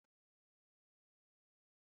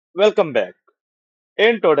Welcome back.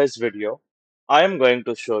 In today's video, I am going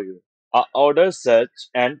to show you our order search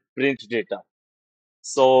and print data.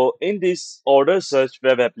 So in this order search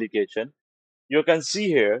web application, you can see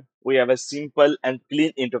here we have a simple and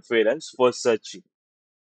clean interference for searching.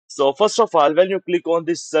 So first of all, when you click on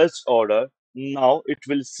this search order, now it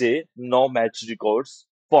will say no match records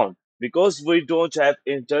found because we don't have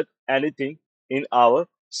entered anything in our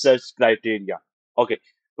search criteria. Okay,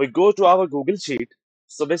 we go to our Google Sheet.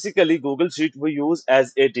 So basically, Google Sheet we use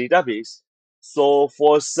as a database. So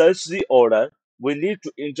for search the order, we need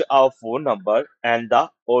to enter our phone number and the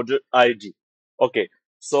order ID. Okay,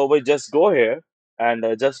 so we just go here and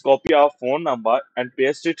just copy our phone number and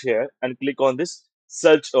paste it here and click on this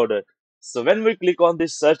search order. So when we click on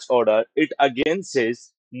this search order, it again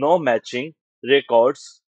says no matching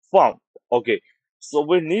records found. Okay, so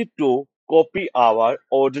we need to copy our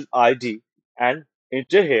order ID and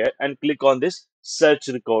enter here and click on this search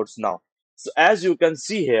records now. So as you can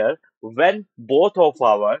see here, when both of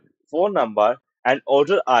our phone number and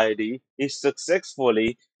order ID is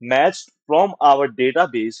successfully matched from our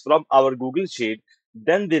database, from our Google Sheet,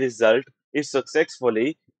 then the result is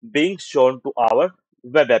successfully being shown to our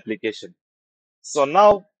web application. So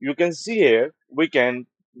now you can see here we can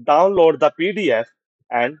download the PDF,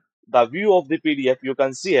 and the view of the PDF you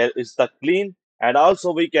can see here is the clean, and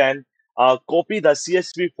also we can copy the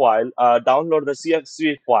CSV file, download the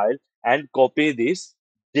CSV file and copy this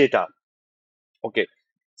data. Okay,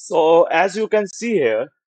 so as you can see here,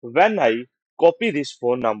 when I copy this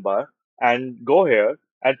phone number and go here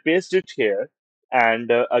and paste it here,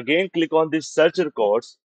 and again click on this search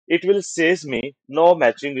records, it will says me no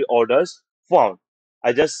matching orders found.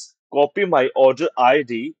 I just copy my order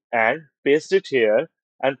ID and paste it here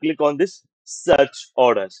and click on this search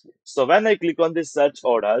orders. So when I click on this search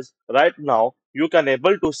orders, right now you can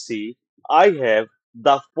able to see I have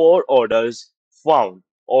the four orders found.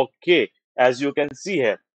 Okay, as you can see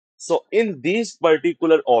here. So in these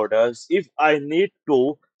particular orders, if I need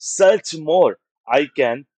to search more, I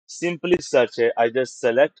can simply search it. I just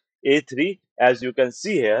select A3. As you can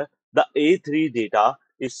see here, the A3 data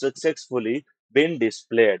is successfully been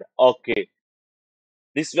displayed. Okay,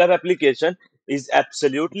 this web application is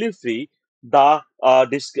absolutely free. The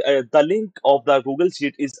link of the Google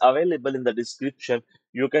Sheet is available in the description.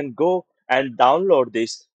 You can go and download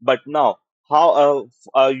this. But now, how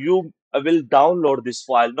you will download this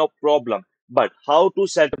file? No problem. But how to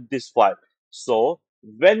set up this file? So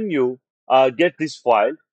when you get this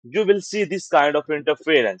file, you will see this kind of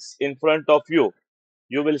interference in front of you.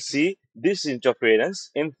 You will see this interference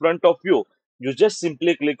in front of you. You just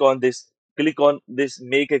simply click on this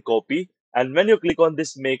make a copy, and when you click on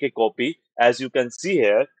this make a copy, as you can see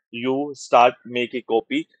here, you start make a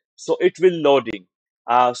copy. So it will loading.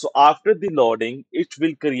 So after the loading, it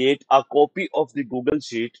will create a copy of the Google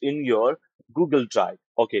Sheet in your Google Drive.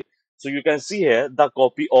 Okay, so you can see here the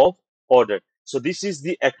copy of order. So this is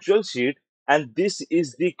the actual sheet, and this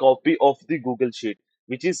is the copy of the Google Sheet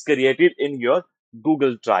which is created in your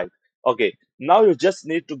Google Drive. Okay, now you just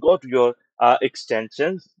need to go to your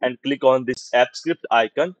extensions and click on this app script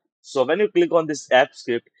icon. So when you click on this app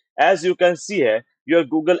script, as you can see here, your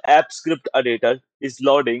Google app script editor is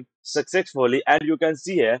loading successfully, and you can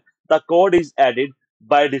see here the code is added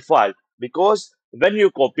by default because when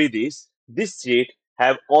you copy this sheet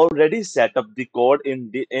have already set up the code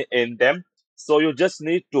in them. So you just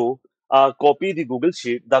need to copy the Google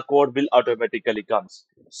Sheet, the code will automatically comes.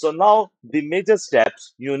 So now the major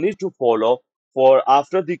steps you need to follow for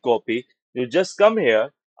after the copy, you just come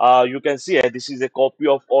here. You can see here, this is a copy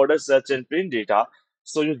of order search and print data.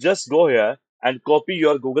 So you just go here and copy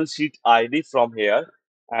your Google Sheet ID from here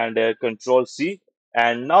and Control C.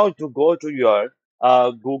 And now to go to your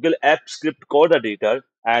Google App Script code editor,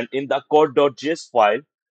 and in the code.js file,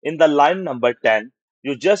 in the line number 10,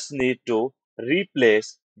 you just need to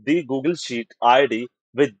replace the Google Sheet ID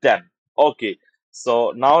with them. Okay,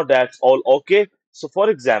 so now that's all okay. So for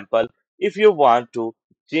example, if you want to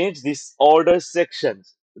change this order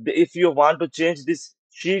sections, if you want to change this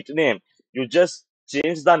sheet name, you just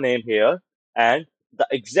change the name here, and the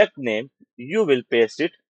exact name you will paste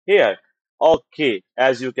it here. Okay,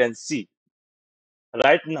 as you can see,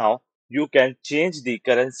 right now you can change the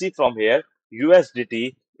currency from here,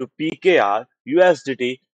 USDT to PKR,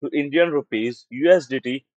 USDT to Indian rupees,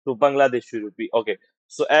 USDT to Bangladeshi rupee. Okay,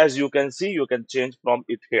 so as you can see, you can change from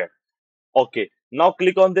it here. Okay, now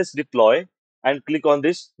click on this deploy and click on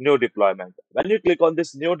this new deployment. When you click on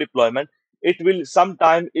this new deployment, it will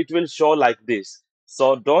sometime it will show like this.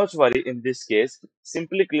 So don't worry, in this case,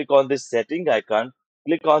 simply click on this setting icon,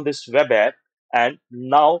 click on this web app, and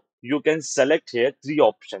now you can select here three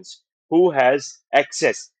options. Who has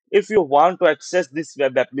access? If you want to access this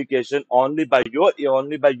web application only by your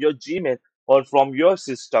Gmail or from your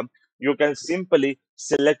system, you can simply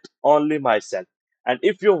select only myself. And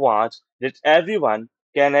if you want that everyone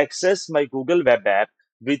can access my Google web app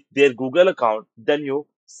with their Google account, then you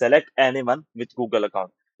select anyone with Google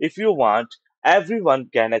account. If you want everyone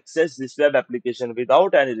can access this web application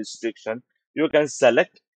without any restriction, you can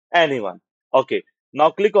select anyone. Okay,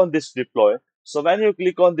 now click on this deploy. So when you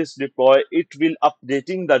click on this deploy, it will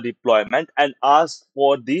updating the deployment and ask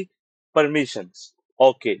for the permissions.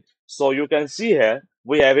 Okay, so you can see here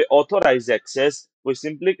we have a authorized access. We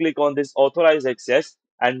simply click on this authorized access,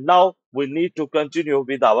 and now we need to continue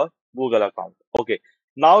with our Google account. Okay,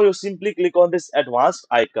 now you simply click on this advanced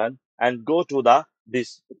icon and go to the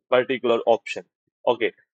this particular option.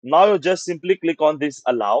 Okay, now you just simply click on this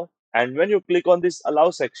allow, and when you click on this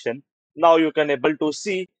allow section, now you can able to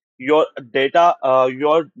see your data,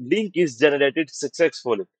 your link is generated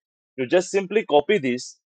successfully. You just simply copy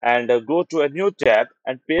this and go to a new tab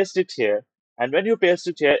and paste it here. And when you paste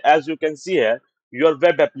it here, as you can see here, your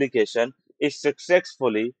web application is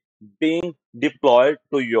successfully being deployed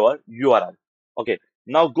to your URL. Okay,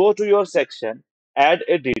 now go to your section, add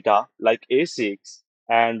a data like A6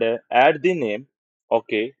 and add the name.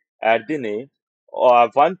 Okay, add the name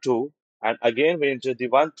 1 2, and again we enter the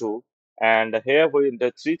 1 2, and here we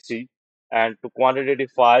enter 3 3, and to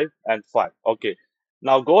quantitative 5 and 5. Okay,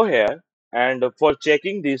 now go here, and for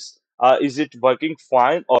checking this, is it working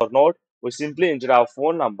fine or not, we simply enter our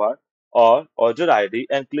phone number or order ID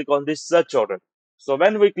and click on this search order. So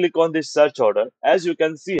when we click on this search order, as you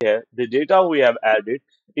can see here, the data we have added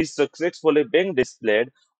is successfully being displayed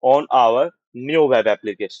on our new web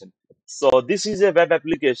application. So this is a web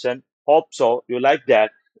application. Hope so you like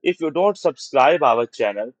that. If you don't subscribe our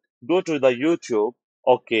channel, go to the YouTube.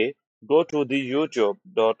 Okay, go to the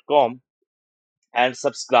youtube.com and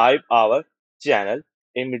subscribe our channel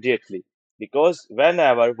immediately, because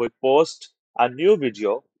whenever we post a new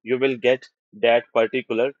video, you will get that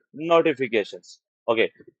particular notifications.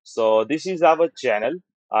 Okay, so this is our channel.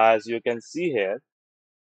 As you can see here,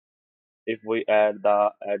 if we add the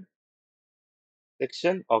add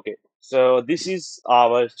section. Okay, so this is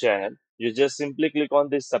our channel. You just simply click on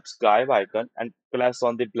this subscribe icon and press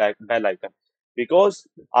on the black bell icon, because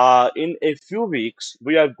in a few weeks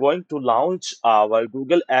we are going to launch our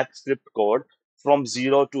Google App Script code from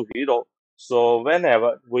zero to hero. So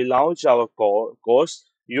whenever we launch our course,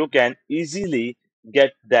 you can easily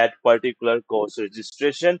get that particular course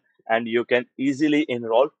registration, and you can easily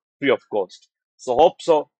enroll free of cost. So hope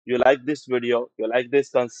so you like this video, you like this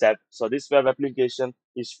concept. So this web application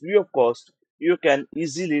is free of cost. You can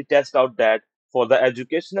easily test out that for the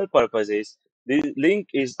educational purposes. The link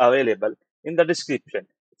is available in the description.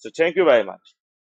 So thank you very much.